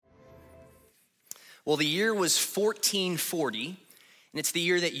Well, the year was 1440, and it's the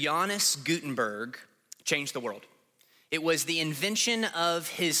year that Johannes Gutenberg changed the world. It was the invention of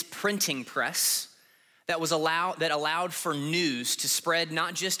his printing press that allowed for news to spread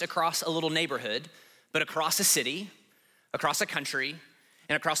not just across a little neighborhood, but across a city, across a country,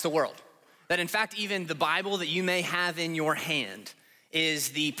 and across the world. That in fact, even the Bible that you may have in your hand is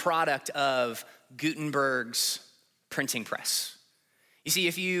the product of Gutenberg's printing press. You see,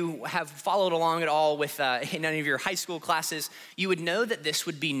 if you have followed along at all with in any of your high school classes, you would know that this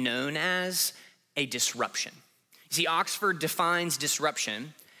would be known as a disruption. You see, Oxford defines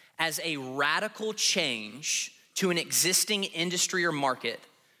disruption as a radical change to an existing industry or market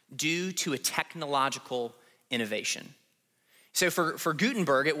due to a technological innovation. So for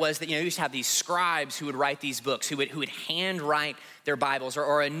Gutenberg, it was that, you used to have these scribes who would write these books, who would handwrite their Bibles,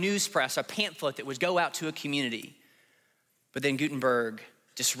 or a news press, a pamphlet that would go out to a community. But then Gutenberg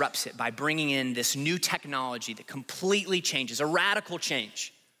disrupts it by bringing in this new technology that completely changes, a radical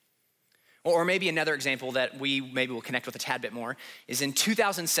change. Or maybe another example that we maybe will connect with a tad bit more is in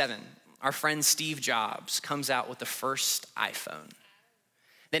 2007, our friend Steve Jobs comes out with the first iPhone.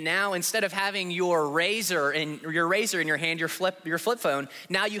 That now, instead of having your razor in your hand, your flip phone,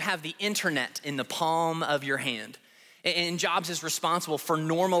 now you have the internet in the palm of your hand. And Jobs is responsible for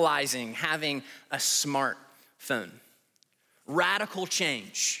normalizing having a smartphone. Radical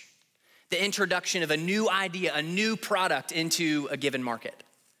change, the introduction of a new idea, a new product into a given market.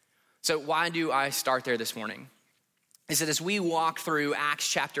 So why do I start there this morning? Is that as we walk through Acts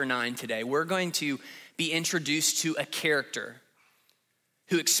chapter 9 today, we're going to be introduced to a character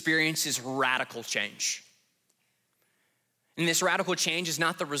who experiences radical change. And this radical change is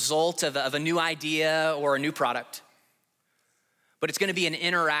not the result of a new idea or a new product, but it's gonna be an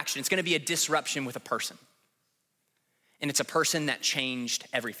interaction. It's gonna be a disruption with a person. And it's a person that changed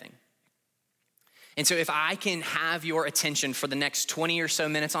everything. And so if I can have your attention for the next 20 or so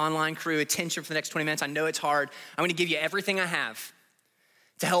minutes, online crew, attention for the next 20 minutes, I know it's hard. I'm gonna give you everything I have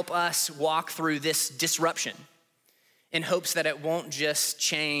to help us walk through this disruption in hopes that it won't just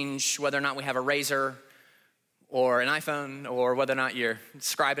change whether or not we have a razor or an iPhone or whether or not you're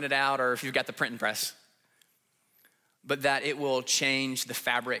scribing it out or if you've got the printing press, but that it will change the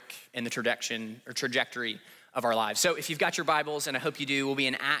fabric and the trajectory of our lives. So if you've got your Bibles, and I hope you do, we'll be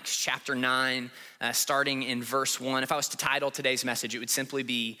in Acts chapter 9, starting in verse 1. If I was to title today's message, it would simply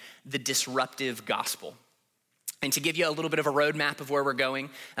be The Disruptive Gospel. And to give you a little bit of a roadmap of where we're going,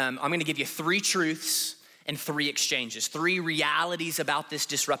 I'm gonna give you 3 truths and 3 exchanges, 3 realities about this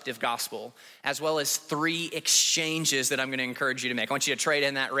disruptive gospel, as well as 3 exchanges that I'm gonna encourage you to make. I want you to trade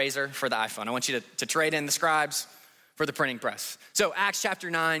in that razor for the iPhone. I want you to trade in the scribes for the printing press. So Acts chapter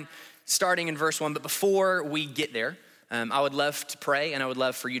 9, starting in verse 1, but before we get there, I would love to pray, and I would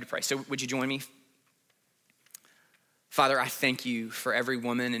love for you to pray. So would you join me? Father, I thank you for every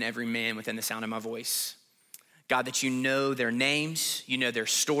woman and every man within the sound of my voice. God, that you know their names, you know their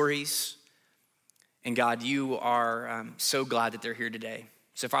stories, and God, you are so glad that they're here today.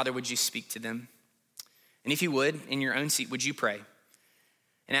 So Father, would you speak to them? And if you would, in your own seat, would you pray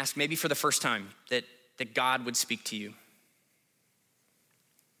and ask maybe for the first time that God would speak to you?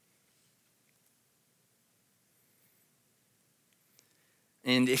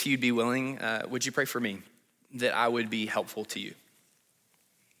 And if you'd be willing, would you pray for me that I would be helpful to you?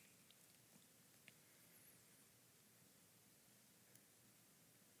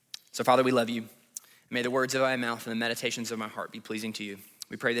 So Father, we love you. May the words of my mouth and the meditations of my heart be pleasing to you.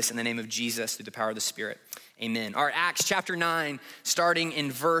 We pray this in the name of Jesus through the power of the Spirit. Amen. All right, Acts chapter 9, starting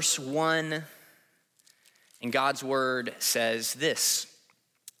in verse 1. And God's word says this: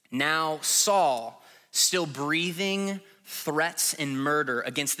 Now Saul, still breathing threats and murder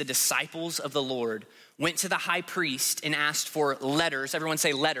against the disciples of the Lord, went to the high priest and asked for letters. Everyone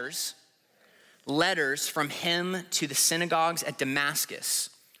say letters. Letters from him to the synagogues at Damascus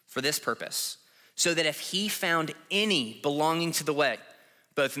for this purpose, so that if he found any belonging to the way,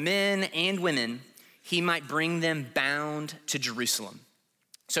 both men and women, he might bring them bound to Jerusalem.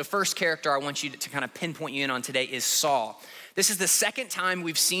 So first character I want you to kind of pinpoint you in on today is Saul. This is the second time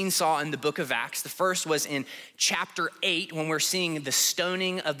we've seen Saul in the book of Acts. The first was in chapter 8 when we're seeing the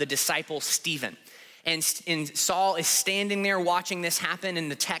stoning of the disciple Stephen. And Saul is standing there watching this happen, and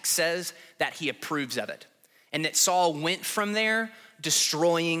the text says that he approves of it. And that Saul went from there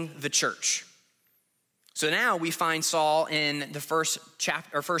destroying the church. So now we find Saul in the first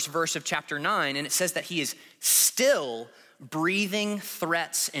verse of chapter 9, and it says that he is still breathing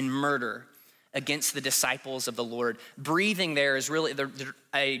threats and murder against the disciples of the Lord. Breathing there is really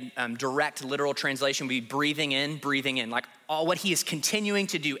a direct literal translation would be breathing in, like all what he is continuing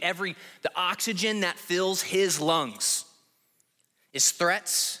to do. The oxygen that fills his lungs is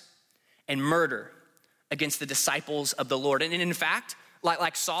threats and murder against the disciples of the Lord. And in fact,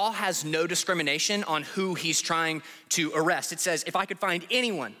 like Saul has no discrimination on who he's trying to arrest. It says, if I could find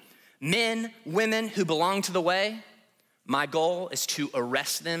anyone, men, women who belong to the way, my goal is to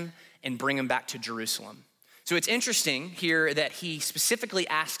arrest them and bring them back to Jerusalem. So it's interesting here that he specifically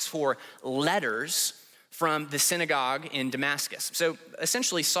asks for letters from the synagogue in Damascus. So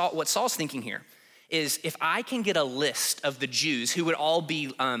essentially, what Saul's thinking here is if I can get a list of the Jews who would all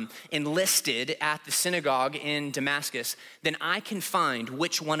be enlisted at the synagogue in Damascus, then I can find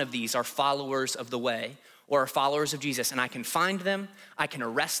which one of these are followers of the way or are followers of Jesus, and I can find them, I can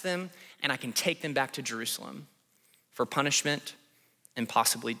arrest them, and I can take them back to Jerusalem for punishment and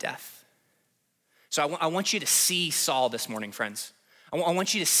possibly death. So I want you to see Saul this morning, friends. I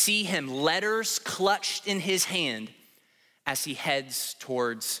want you to see him, letters clutched in his hand as he heads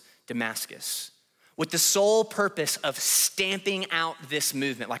towards Damascus, with the sole purpose of stamping out this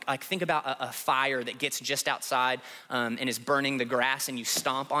movement. Like think about a fire that gets just outside and is burning the grass, and you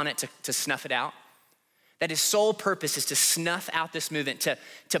stomp on it to snuff it out. That his sole purpose is to snuff out this movement,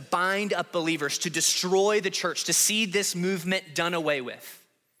 to bind up believers, to destroy the church, to see this movement done away with.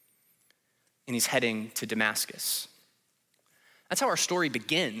 And he's heading to Damascus. That's how our story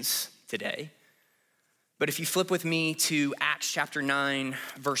begins today. But if you flip with me to Acts chapter 9,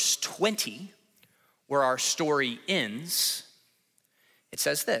 verse 20, where our story ends, it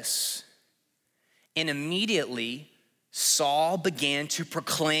says this: and immediately Saul began to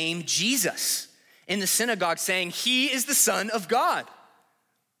proclaim Jesus in the synagogue, saying, he is the Son of God.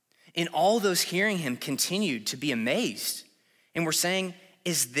 And all those hearing him continued to be amazed and were saying,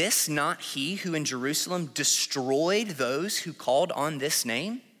 is this not he who in Jerusalem destroyed those who called on this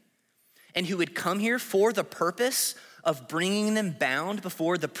name, and who had come here for the purpose of bringing them bound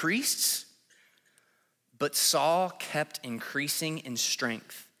before the priests? But Saul kept increasing in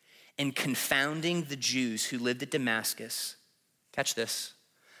strength and confounding the Jews who lived at Damascus. Catch this: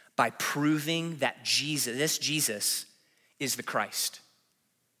 by proving that this Jesus is the Christ.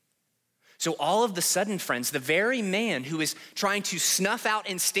 So all of the sudden, friends, the very man who is trying to snuff out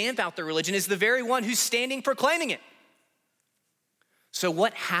and stamp out the religion is the very one who's standing proclaiming it. So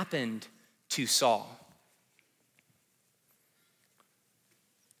what happened to Saul?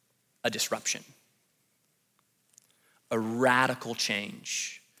 A disruption. A radical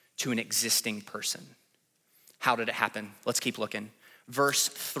change to an existing person. How did it happen? Let's keep looking. Verse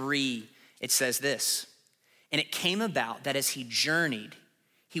 3, it says this: and it came about that as he journeyed,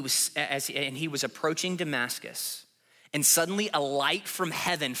 he was approaching Damascus, and suddenly a light from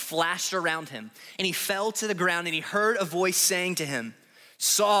heaven flashed around him, and he fell to the ground, and he heard a voice saying to him,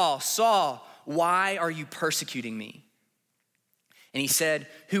 Saul, Saul, why are you persecuting me? And he said,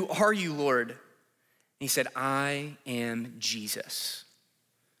 who are you, Lord? And he said, I am Jesus,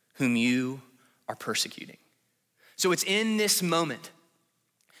 whom you are persecuting. So it's in this moment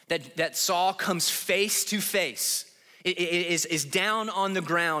that Saul comes face to face, is down on the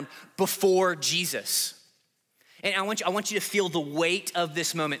ground before Jesus. And I want you to feel the weight of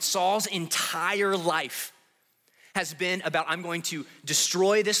this moment. Saul's entire life has been about, I'm going to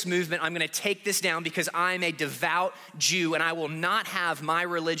destroy this movement. I'm going to take this down because I'm a devout Jew, and I will not have my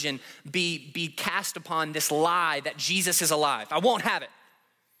religion be cast upon this lie that Jesus is alive. I won't have it.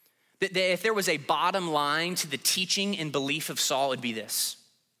 If there was a bottom line to the teaching and belief of Saul, it'd be this: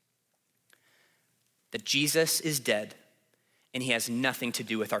 that Jesus is dead and he has nothing to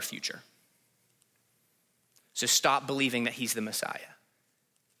do with our future. So stop believing that he's the Messiah.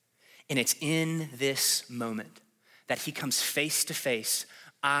 And it's in this moment that he comes face to face,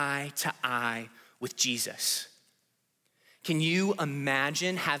 eye to eye with Jesus. Can you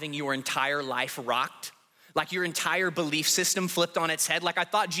imagine having your entire life rocked? Like your entire belief system flipped on its head? Like, I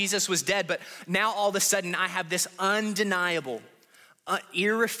thought Jesus was dead, but now all of a sudden I have this undeniable,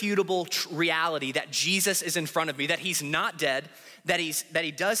 irrefutable reality that Jesus is in front of me, that he's not dead, that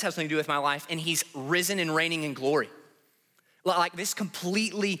he does have something to do with my life, and he's risen and reigning in glory. Like, this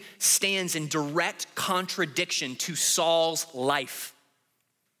completely stands in direct contradiction to Saul's life.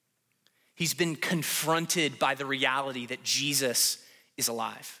 He's been confronted by the reality that Jesus is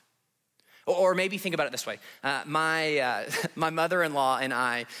alive. Or maybe think about it this way. My mother-in-law and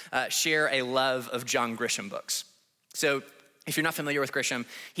I share a love of John Grisham books. So if you're not familiar with Grisham,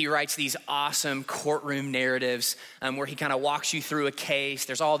 he writes these awesome courtroom narratives where he kind of walks you through a case.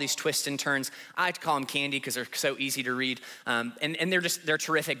 There's all these twists and turns. I like to call them candy because they're so easy to read. And they're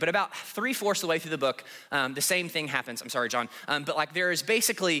terrific. But about 3/4 of the way through the book, the same thing happens. I'm sorry, John. But like there is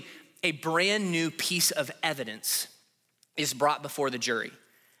basically a brand new piece of evidence is brought before the jury.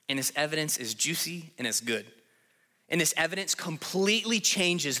 And this evidence is juicy and it's good. And this evidence completely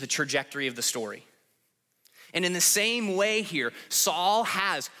changes the trajectory of the story. And in the same way here, Saul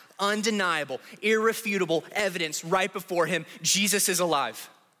has undeniable, irrefutable evidence right before him. Jesus is alive.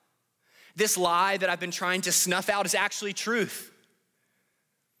 This lie that I've been trying to snuff out is actually truth.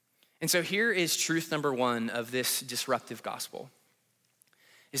 And so here is truth number one of this disruptive gospel,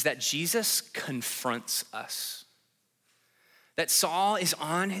 is that Jesus confronts us. That Saul is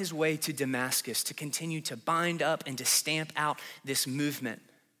on his way to Damascus to continue to bind up and to stamp out this movement.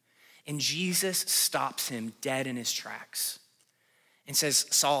 And Jesus stops him dead in his tracks and says,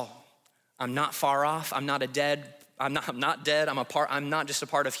 Saul, I'm not far off. I'm not dead. I'm not dead. I'm not just a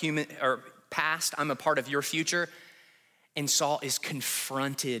part of human or past. I'm a part of your future. And Saul is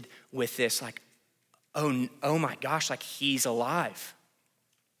confronted with this like, oh my gosh, like he's alive.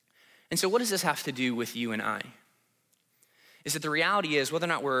 And so what does this have to do with you and I? Is that the reality is whether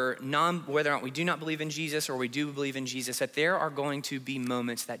or not we do not believe in Jesus or we do believe in Jesus, that there are going to be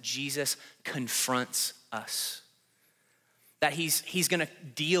moments that Jesus confronts us. That he's gonna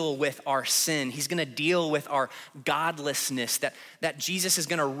deal with our sin. He's gonna deal with our godlessness, that Jesus is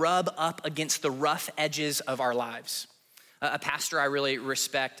gonna rub up against the rough edges of our lives. A pastor I really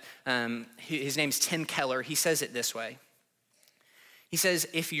respect, his name's Tim Keller, he says it this way. He says,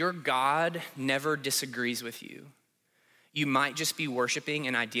 if your God never disagrees with you, you might just be worshiping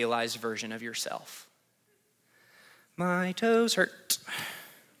an idealized version of yourself. My toes hurt.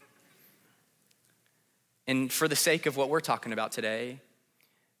 And for the sake of what we're talking about today,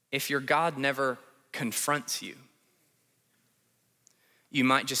 if your God never confronts you, you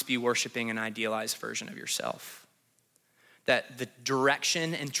might just be worshiping an idealized version of yourself. That the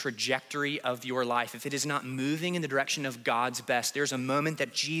direction and trajectory of your life, if it is not moving in the direction of God's best, there's a moment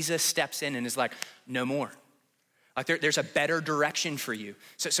that Jesus steps in and is like, no more. Like there's a better direction for you.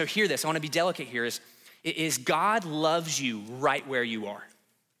 So hear this, I wanna be delicate here, is God loves you right where you are.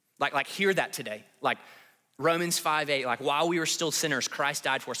 Like hear that today. Like Romans 5:8, like while we were still sinners, Christ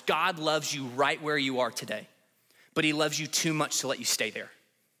died for us. God loves you right where you are today, but he loves you too much to let you stay there.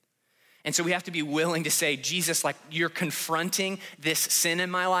 And so we have to be willing to say, Jesus, like you're confronting this sin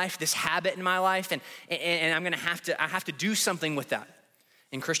in my life, this habit in my life, and I have to do something with that.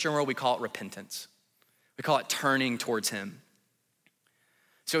 In Christian world, we call it repentance. We call it turning towards him.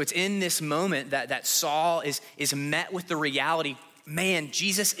 So it's in this moment that Saul is met with the reality, man,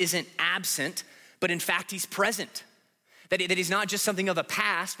 Jesus isn't absent, but in fact, he's present. That he's not just something of the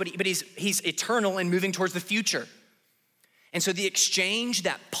past, but he's eternal and moving towards the future. And so the exchange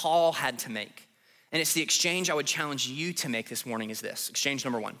that Paul had to make, and it's the exchange I would challenge you to make this morning, is this. Exchange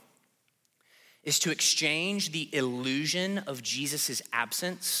number one is to exchange the illusion of Jesus's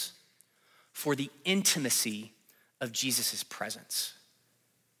absence for the intimacy of Jesus's presence.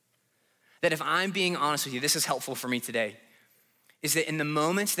 That if I'm being honest with you, this is helpful for me today, is that in the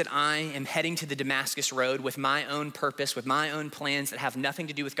moments that I am heading to the Damascus Road with my own purpose, with my own plans that have nothing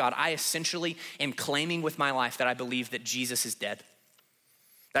to do with God, I essentially am claiming with my life that I believe that Jesus is dead.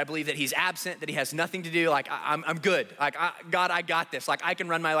 That I believe that he's absent, that he has nothing to do, like I'm good. Like God, I got this. Like I can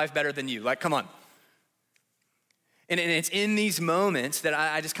run my life better than you. Like come on. And it's in these moments that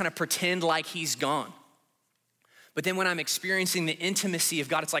I just kind of pretend like he's gone. But then when I'm experiencing the intimacy of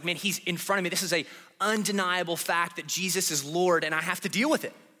God, it's like, man, he's in front of me. This is a undeniable fact that Jesus is Lord and I have to deal with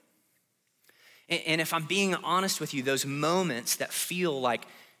it. And if I'm being honest with you, those moments that feel like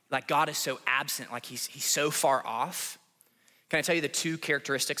God is so absent, like he's so far off. Can I tell you the two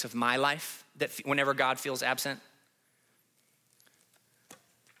characteristics of my life that whenever God feels absent?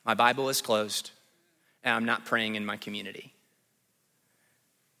 My Bible is closed and I'm not praying in my community.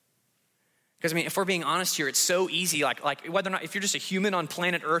 Because I mean, if we're being honest here, it's so easy, like whether or not, if you're just a human on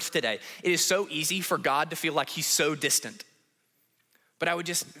planet Earth today, it is so easy for God to feel like he's so distant. But I would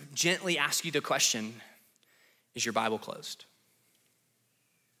just gently ask you the question, is your Bible closed?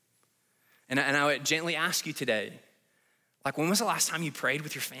 And I would gently ask you today, like when was the last time you prayed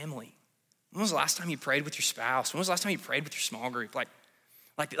with your family? When was the last time you prayed with your spouse? When was the last time you prayed with your small group? Like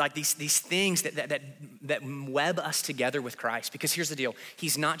these things that web us together with Christ. Because here's the deal.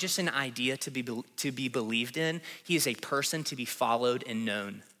 He's not just an idea to be believed in. He is a person to be followed and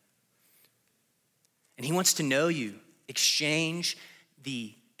known. And he wants to know you. Exchange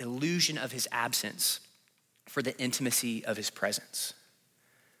the illusion of his absence for the intimacy of his presence.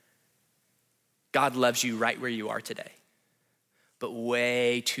 God loves you right where you are today, but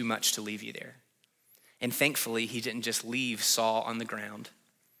way too much to leave you there. And thankfully, he didn't just leave Saul on the ground,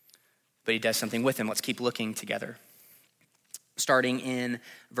 but he does something with him. Let's keep looking together. Starting in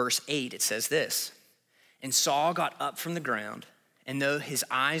verse 8, it says this, "And Saul got up from the ground, and though his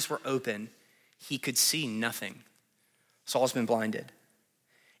eyes were open, he could see nothing." Saul's been blinded.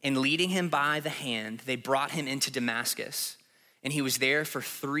 "And leading him by the hand, they brought him into Damascus. And he was there for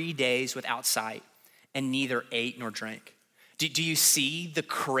 3 days without sight, and neither ate nor drank." Do you see the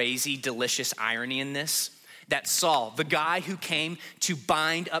crazy, delicious irony in this? That Saul, the guy who came to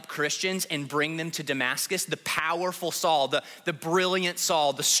bind up Christians and bring them to Damascus, the powerful Saul, the brilliant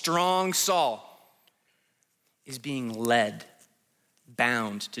Saul, the strong Saul, is being led,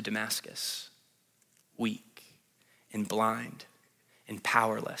 bound to Damascus, weak and blind and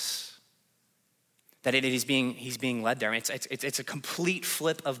powerless. That he's being led there. I mean, it's a complete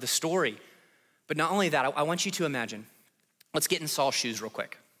flip of the story. But not only that, I want you to imagine, let's get in Saul's shoes real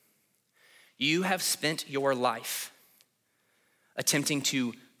quick. You have spent your life attempting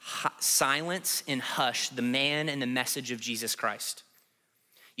to silence and hush the man and the message of Jesus Christ.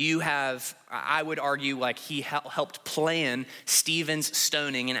 You have, I would argue, like he helped plan Stephen's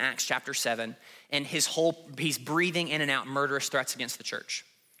stoning in Acts chapter 7, and he's breathing in and out murderous threats against the church.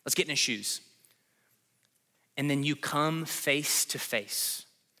 Let's get in his shoes. And then you come face to face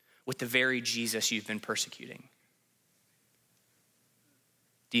with the very Jesus you've been persecuting.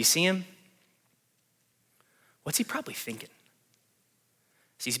 Do you see him? What's he probably thinking?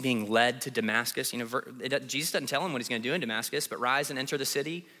 As he's being led to Damascus, Jesus doesn't tell him what he's going to do in Damascus, but rise and enter the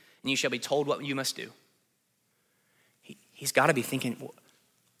city, and you shall be told what you must do. He's got to be thinking,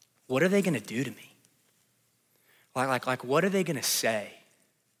 what are they going to do to me? Like, what are they going to say?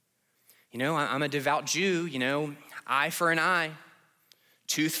 I'm a devout Jew, eye for an eye,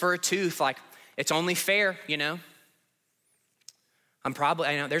 tooth for a tooth. Like, it's only fair, I know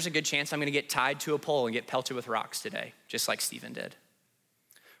there's a good chance I'm going to get tied to a pole and get pelted with rocks today, just like Stephen did.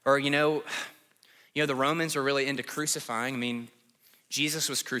 Or, the Romans were really into crucifying. I mean, Jesus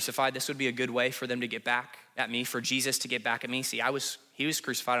was crucified. This would be a good way for them to get back at me, for Jesus to get back at me. See, he was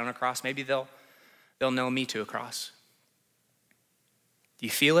crucified on a cross. Maybe they'll nail me to a cross. Do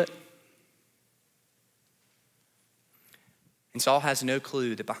you feel it? And Saul has no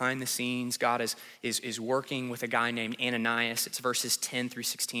clue that behind the scenes, God is working with a guy named Ananias. It's verses 10 through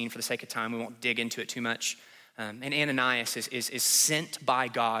 16. For the sake of time, we won't dig into it too much. And Ananias is sent by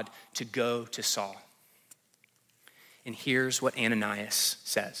God to go to Saul. And here's what Ananias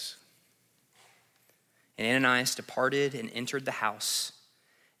says. "And Ananias departed and entered the house,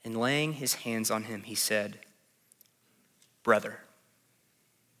 and laying his hands on him, he said, 'Brother.'"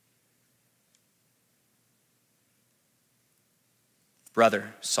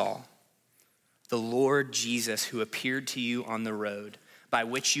 "Brother Saul, the Lord Jesus, who appeared to you on the road by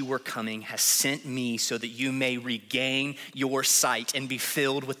which you were coming, has sent me so that you may regain your sight and be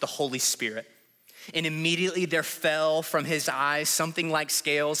filled with the Holy Spirit." And immediately there fell from his eyes something like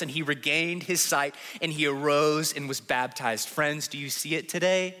scales, and he regained his sight, and he arose and was baptized. Friends, do you see it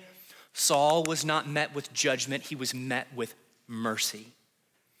today? Saul was not met with judgment, he was met with mercy.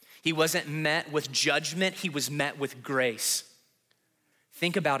 He wasn't met with judgment, he was met with grace.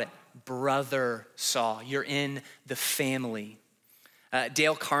 Think about it, brother Saul, you're in the family.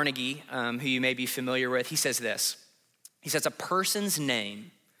 Dale Carnegie, who you may be familiar with, he says this. He says, "A person's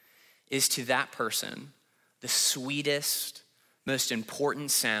name is to that person the sweetest, most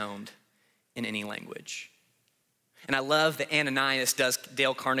important sound in any language." And I love that Ananias does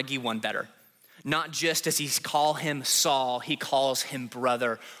Dale Carnegie one better. Not just does he call him Saul, he calls him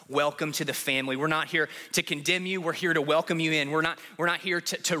brother. Welcome to the family. We're not here to condemn you. We're here to welcome you in. We're not here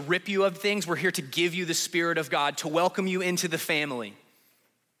to rip you of things. We're here to give you the Spirit of God, to welcome you into the family.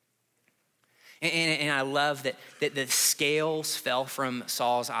 And I love that the scales fell from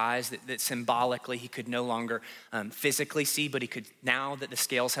Saul's eyes, that symbolically he could no longer physically see, but he could, now that the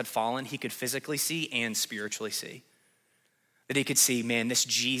scales had fallen, he could physically see and spiritually see. That he could see, man, this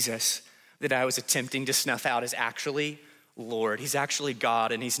Jesus that I was attempting to snuff out is actually Lord. He's actually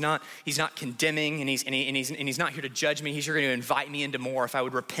God, and he's not condemning, and he's not here to judge me. He's here to invite me into more if I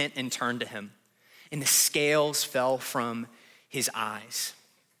would repent and turn to him. And the scales fell from his eyes.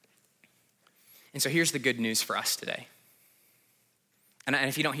 And so here's the good news for us today. And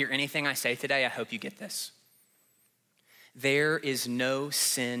if you don't hear anything I say today, I hope you get this. There is no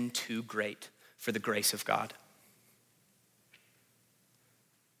sin too great for the grace of God.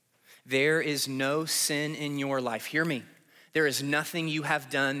 There is no sin in your life, hear me. There is nothing you have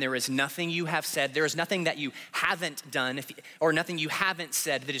done. There is nothing you have said. There is nothing that you haven't done or nothing you haven't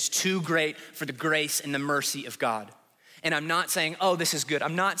said that is too great for the grace and the mercy of God. And I'm not saying, oh, this is good.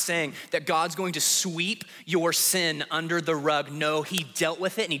 I'm not saying that God's going to sweep your sin under the rug. No, he dealt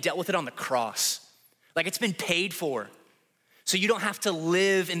with it, and he dealt with it on the cross. Like, it's been paid for. So you don't have to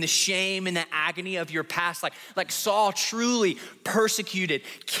live in the shame and the agony of your past. Like Saul truly persecuted,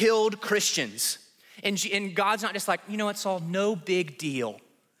 killed Christians. And God's not just like, you know what, Saul, no big deal.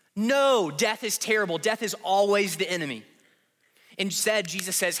 No, death is terrible. Death is always the enemy. Instead,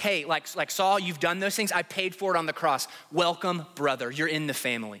 Jesus says, hey, like Saul, you've done those things. I paid for it on the cross. Welcome, brother. You're in the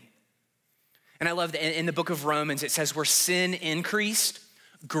family. And I love that in the book of Romans, it says, where sin increased,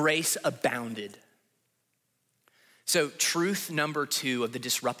 grace abounded. So truth number 2 of the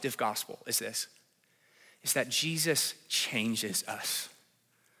disruptive gospel is this, is that Jesus changes us.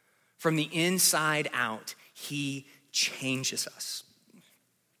 From the inside out, he changes us.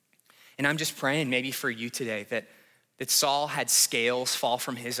 And I'm just praying maybe for you today that Saul had scales fall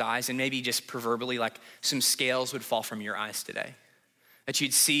from his eyes, and maybe just proverbially like some scales would fall from your eyes today. That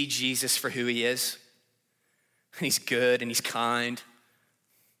you'd see Jesus for who he is. And he's good and he's kind.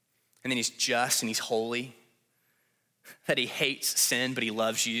 And then he's just and he's holy. That he hates sin, but he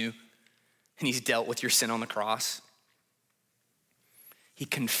loves you. And he's dealt with your sin on the cross. He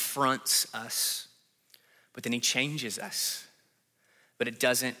confronts us, but then he changes us. But it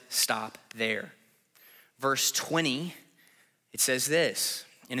doesn't stop there. Verse 20, it says this,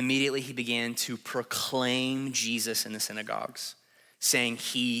 and immediately he began to proclaim Jesus in the synagogues, saying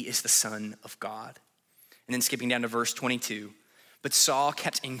he is the Son of God. And then skipping down to verse 22, but Saul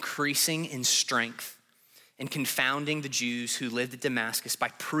kept increasing in strength and confounding the Jews who lived at Damascus by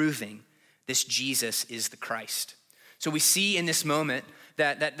proving this Jesus is the Christ. So we see in this moment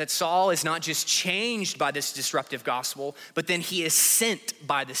that Saul is not just changed by this disruptive gospel, but then he is sent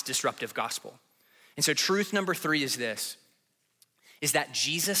by this disruptive gospel. And so truth number 3 is this, is that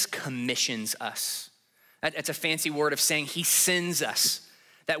Jesus commissions us. That's a fancy word of saying he sends us,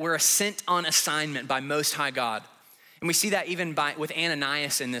 that we're sent on assignment by Most High God. And we see that even with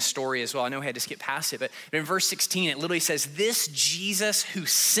Ananias in this story as well. I know I had to skip past it, but in verse 16, it literally says, this Jesus who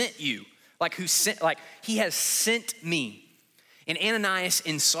sent you, like he has sent me. And Ananias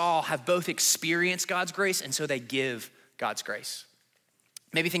and Saul have both experienced God's grace, and so they give God's grace.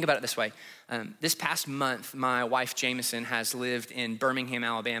 Maybe think about it this way. This past month, my wife, Jameson, has lived in Birmingham,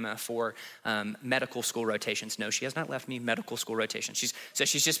 Alabama for medical school rotations. No, she has not left me medical school rotations.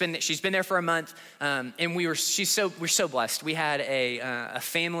 She's been there for a month, and we're so blessed. We had a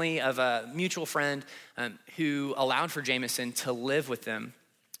family of a mutual friend who allowed for Jameson to live with them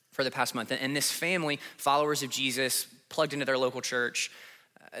for the past month. And this family, followers of Jesus, plugged into their local church,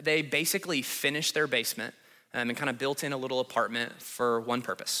 they basically finished their basement and kind of built in a little apartment for one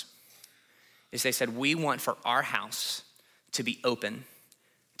purpose. Is they said, we want for our house to be open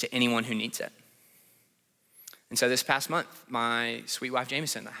to anyone who needs it. And so this past month, my sweet wife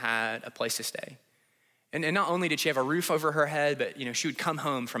Jameson had a place to stay. And not only did she have a roof over her head, but she would come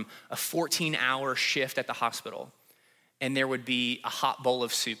home from a 14-hour shift at the hospital, and there would be a hot bowl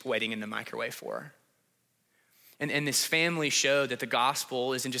of soup waiting in the microwave for her. And this family showed that the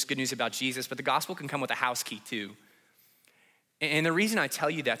gospel isn't just good news about Jesus, but the gospel can come with a house key too. And the reason I tell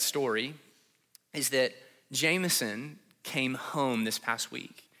you that story is that Jameson came home this past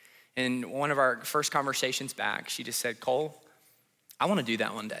week. And one of our first conversations back, she just said, Cole, I want to do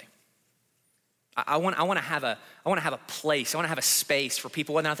that one day. I want to have a place. I want to have a space for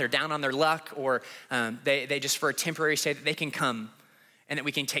people, whether or not they're down on their luck or they just for a temporary stay, that they can come and that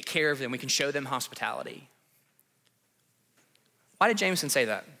we can take care of them. We can show them hospitality. Why did Jameson say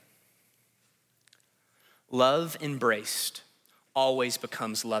that? Love embraced always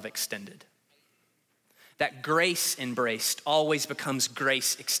becomes love extended. That grace embraced always becomes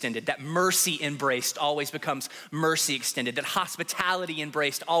grace extended. That mercy embraced always becomes mercy extended. That hospitality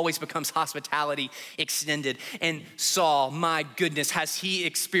embraced always becomes hospitality extended. And Saul, my goodness, has he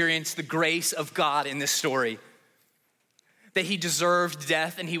experienced the grace of God in this story? That he deserved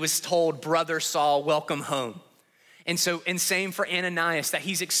death and he was told, brother Saul, welcome home. And same for Ananias, that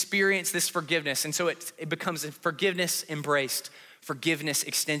he's experienced this forgiveness. And so it becomes a forgiveness embraced, forgiveness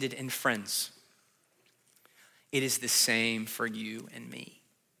extended. And friends, it is the same for you and me.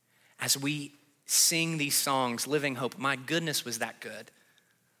 As we sing these songs, Living Hope, my goodness, was that good.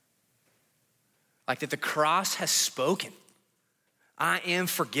 Like that the cross has spoken. I am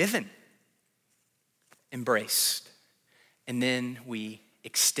forgiven, embraced. And then we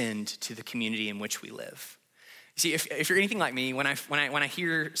extend to the community in which we live. See, if you're anything like me, when I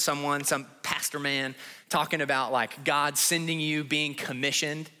hear some pastor man talking about like God sending you, being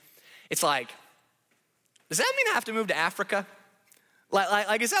commissioned. It's like, does that mean I have to move to Africa?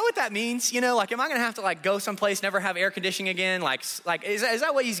 Like, is that what that means? You know, like, am I gonna have to like go someplace, never have air conditioning again? Like, is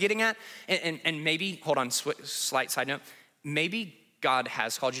that what he's getting at? And maybe, hold on, slight side note, maybe God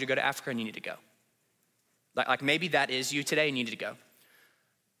has called you to go to Africa and you need to go. Like maybe that is you today and you need to go.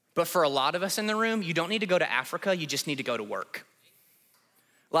 But for a lot of us in the room, you don't need to go to Africa, you just need to go to work.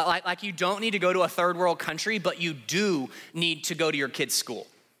 Like you don't need to go to a third world country, but you do need to go to your kid's school.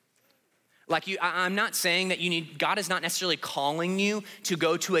 I'm not saying that God is not necessarily calling you to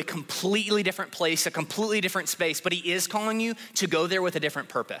go to a completely different place, a completely different space, but he is calling you to go there with a different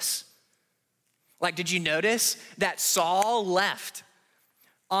purpose. Like, did you notice that Saul left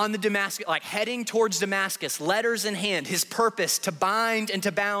on the Damascus, like heading towards Damascus, letters in hand, his purpose to bind and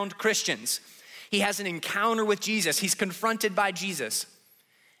to bound Christians. He has an encounter with Jesus. He's confronted by Jesus.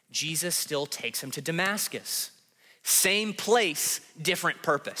 Jesus still takes him to Damascus. Same place, different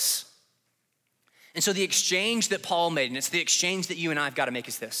purpose. And so the exchange that Paul made, and it's the exchange that you and I have got to make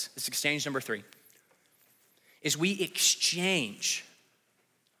is this. It's exchange number 3, is we exchange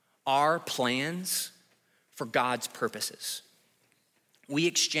our plans for God's purposes. We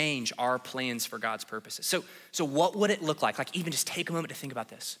exchange our plans for God's purposes. So what would it look like? Like even just take a moment to think about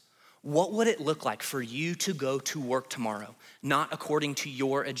this. What would it look like for you to go to work tomorrow, not according to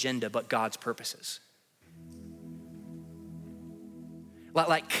your agenda, but God's purposes?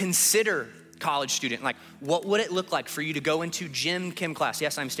 Like consider, college student, like what would it look like for you to go into gym chem class?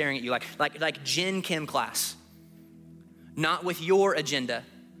 Yes, I'm staring at you, like gen chem class, not with your agenda,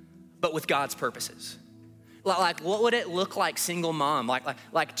 but with God's purposes. Like what would it look like, single mom,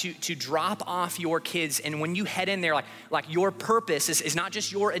 like to drop off your kids, and when you head in there, like your purpose is not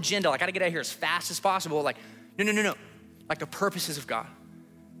just your agenda, like I gotta get out of here as fast as possible, like no, like the purposes of God.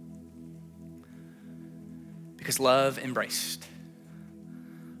 Because love embraced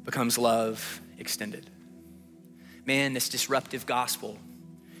becomes love extended. Man, this disruptive gospel,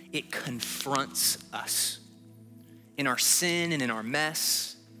 it confronts us in our sin and in our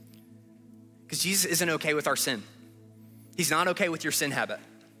mess. Because Jesus isn't okay with our sin. He's not okay with your sin habit.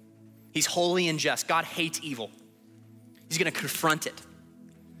 He's holy and just. God hates evil. He's gonna confront it.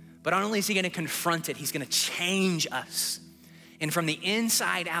 But not only is he gonna confront it, he's gonna change us. And from the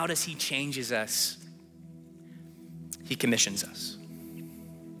inside out, as he changes us, he commissions us.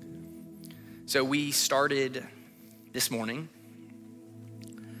 So we started this morning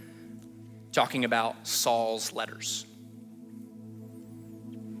talking about Saul's letters.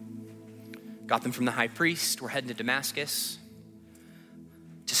 Got them from the high priest. We're heading to Damascus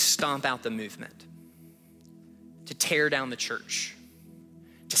to stomp out the movement, to tear down the church,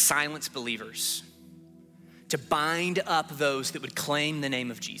 to silence believers, to bind up those that would claim the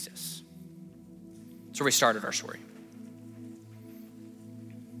name of Jesus. That's where we started our story.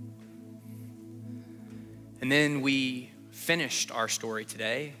 And then we finished our story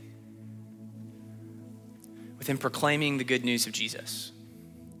today with him proclaiming the good news of Jesus.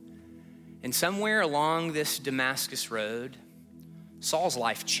 And somewhere along this Damascus road, Saul's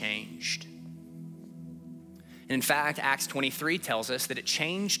life changed. And in fact, Acts 23 tells us that it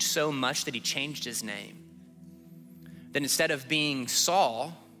changed so much that he changed his name. That instead of being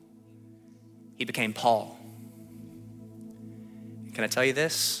Saul, he became Paul. Can I tell you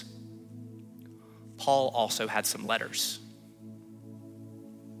this? Paul also had some letters.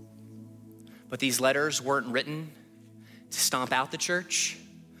 But these letters weren't written to stomp out the church,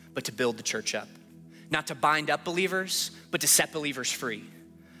 but to build the church up. Not to bind up believers, but to set believers free.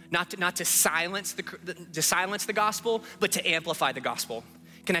 Not to silence the gospel, but to amplify the gospel.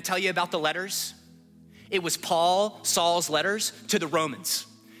 Can I tell you about the letters? It was Saul's letters to the Romans.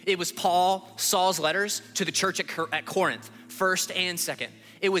 It was Saul's letters to the church at Corinth, first and second.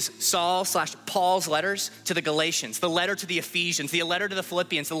 It was Paul's letters to the Galatians, the letter to the Ephesians, the letter to the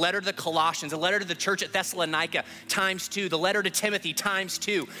Philippians, the letter to the Colossians, the letter to the church at Thessalonica, ×2, the letter to Timothy,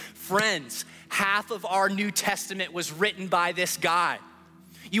 ×2. Friends, half of our New Testament was written by this guy.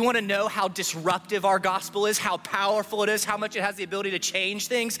 You wanna know how disruptive our gospel is, how powerful it is, how much it has the ability to change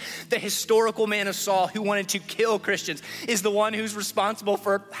things? The historical man of Saul who wanted to kill Christians is the one who's responsible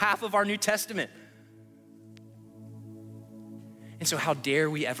for half of our New Testament. And so how dare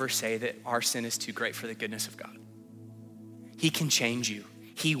we ever say that our sin is too great for the goodness of God? He can change you.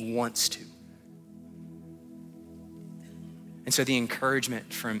 He wants to. And so the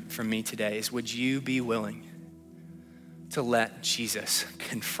encouragement from me today is, would you be willing to let Jesus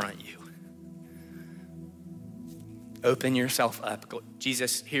confront you? Open yourself up.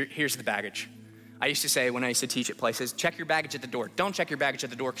 Jesus, here's the baggage. I used to say when I used to teach at places, check your baggage at the door. Don't check your baggage at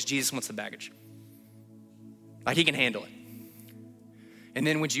the door because Jesus wants the baggage. Like he can handle it. And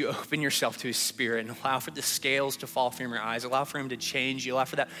then would you open yourself to his spirit and allow for the scales to fall from your eyes, allow for him to change you, allow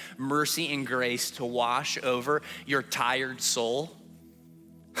for that mercy and grace to wash over your tired soul.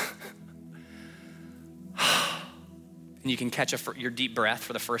 And you can catch your deep breath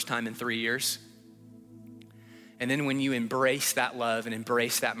for the first time in 3 years. And then when you embrace that love and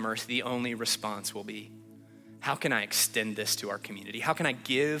embrace that mercy, the only response will be, how can I extend this to our community? How can I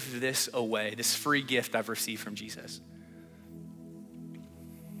give this away, this free gift I've received from Jesus?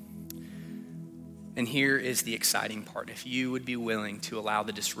 And here is the exciting part. If you would be willing to allow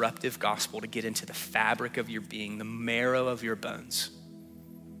the disruptive gospel to get into the fabric of your being, the marrow of your bones,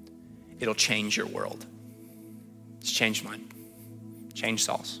 it'll change your world. It's changed mine, changed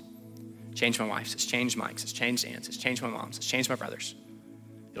Saul's, changed my wife's, it's changed Mike's, it's changed Ann's, it's changed my mom's, it's changed my brother's.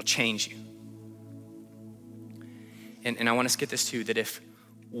 It'll change you. And I want us to get this too, that if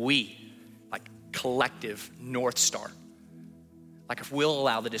we, like collective North Star, like if we'll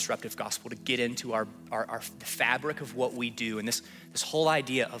allow the disruptive gospel to get into our the fabric of what we do, and this whole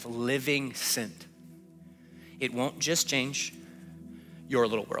idea of living sent, it won't just change your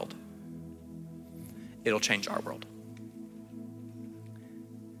little world. It'll change our world.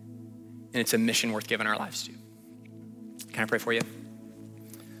 And it's a mission worth giving our lives to. Can I pray for you?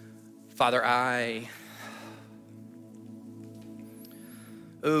 Father,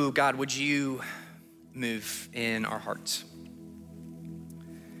 oh God, would you move in our hearts?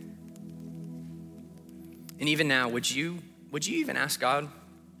 And even now, would you even ask God,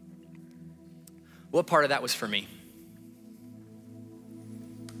 what part of that was for me?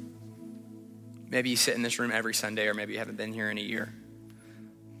 Maybe you sit in this room every Sunday, or maybe you haven't been here in a year.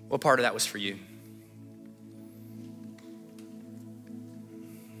 What part of that was for you?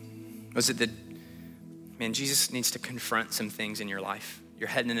 Was it that, man, Jesus needs to confront some things in your life. You're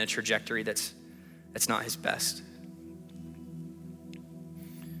heading in a trajectory that's not his best.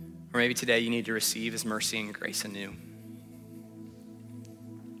 Or maybe today you need to receive his mercy and grace anew.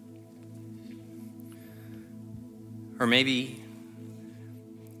 Or maybe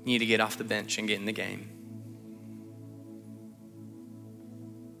you need to get off the bench and get in the game.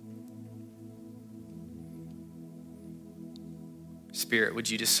 Spirit, would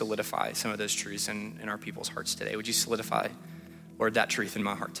you just solidify some of those truths in our people's hearts today? Would you solidify, Lord, that truth in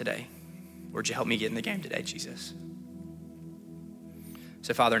my heart today? Would you help me get in the game today, Jesus?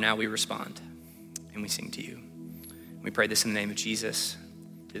 So, Father, now we respond and we sing to you. We pray this in the name of Jesus,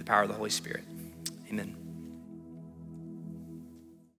 through the power of the Holy Spirit. Amen.